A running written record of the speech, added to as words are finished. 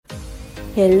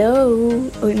Hello,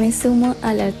 hoy me sumo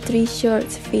a la 3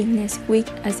 Shorts Fitness Week,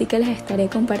 así que les estaré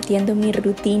compartiendo mi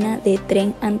rutina de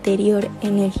tren anterior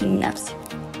en el gimnasio.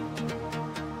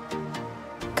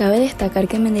 Cabe destacar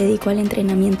que me dedico al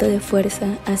entrenamiento de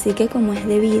fuerza, así que como es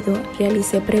debido,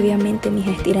 realicé previamente mis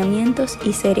estiramientos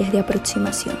y series de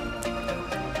aproximación.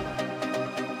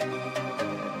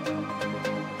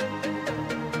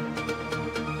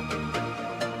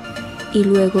 Y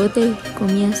luego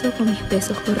comienzo con mis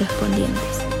pesos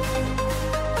correspondientes.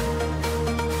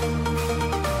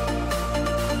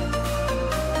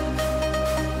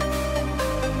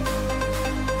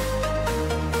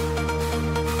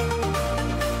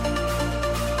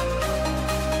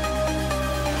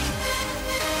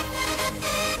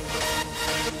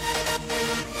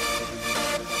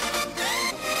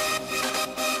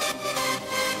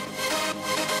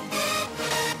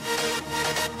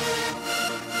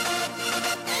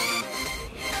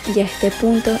 Ya a este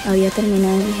punto había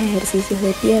terminado mis ejercicios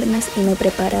de piernas y me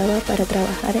preparaba para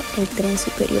trabajar el tren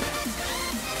superior.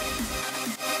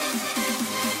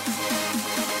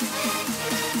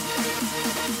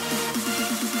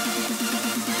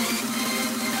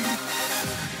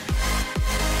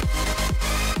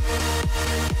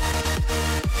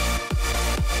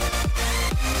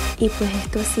 Y pues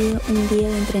esto ha sido un día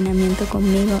de entrenamiento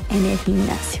conmigo en el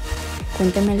gimnasio.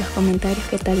 Cuéntenme en los comentarios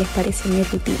qué tal les pareció mi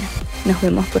rutina. Nos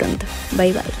vemos pronto.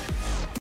 Bye bye.